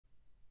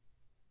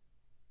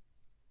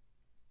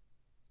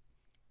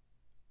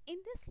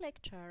this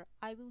lecture,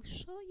 I will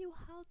show you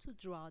how to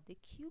draw the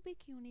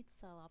cubic unit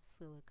cell of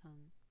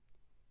silicon.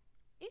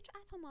 Each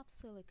atom of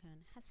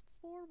silicon has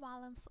 4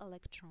 valence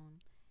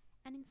electrons,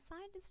 and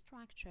inside the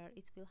structure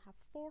it will have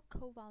 4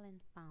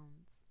 covalent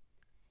bonds.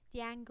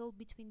 The angle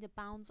between the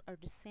bonds are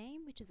the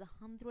same, which is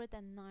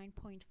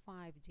 109.5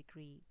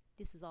 degrees.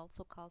 This is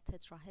also called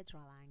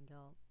tetrahedral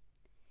angle.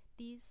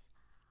 These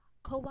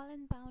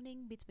covalent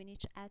bonding between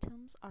each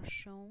atoms are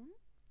shown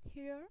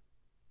here.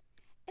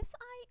 Si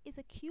is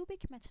a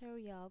cubic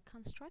material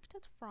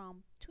constructed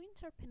from 2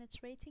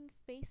 interpenetrating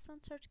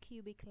face-centered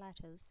cubic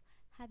lattice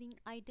having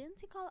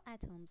identical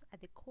atoms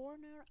at the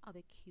corner of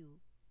a cube.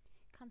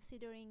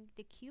 Considering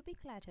the cubic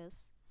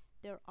lattice,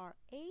 there are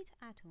 8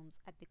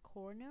 atoms at the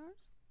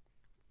corners.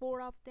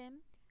 4 of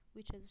them,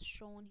 which is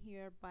shown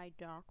here by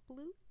dark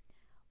blue,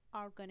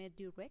 are gonna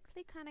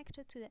directly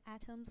connected to the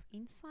atoms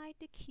inside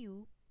the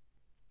cube,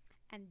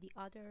 and the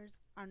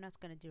others are not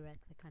gonna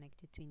directly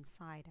connected to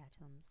inside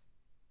atoms.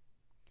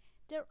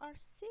 There are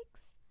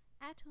 6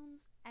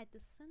 atoms at the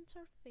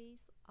center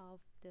face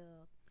of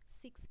the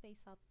 6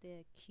 face of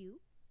the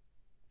cube.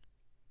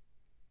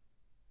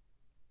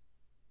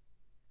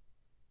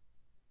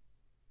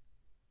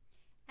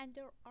 And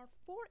there are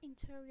 4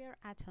 interior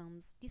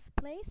atoms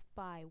displaced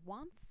by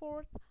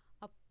 1/4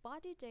 of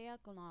body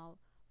diagonal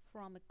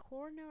from a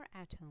corner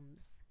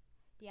atoms.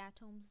 The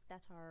atoms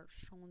that are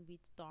shown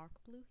with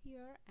dark blue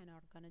here and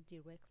are gonna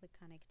directly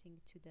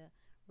connecting to the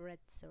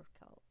red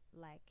circle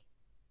like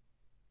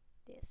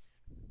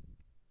this.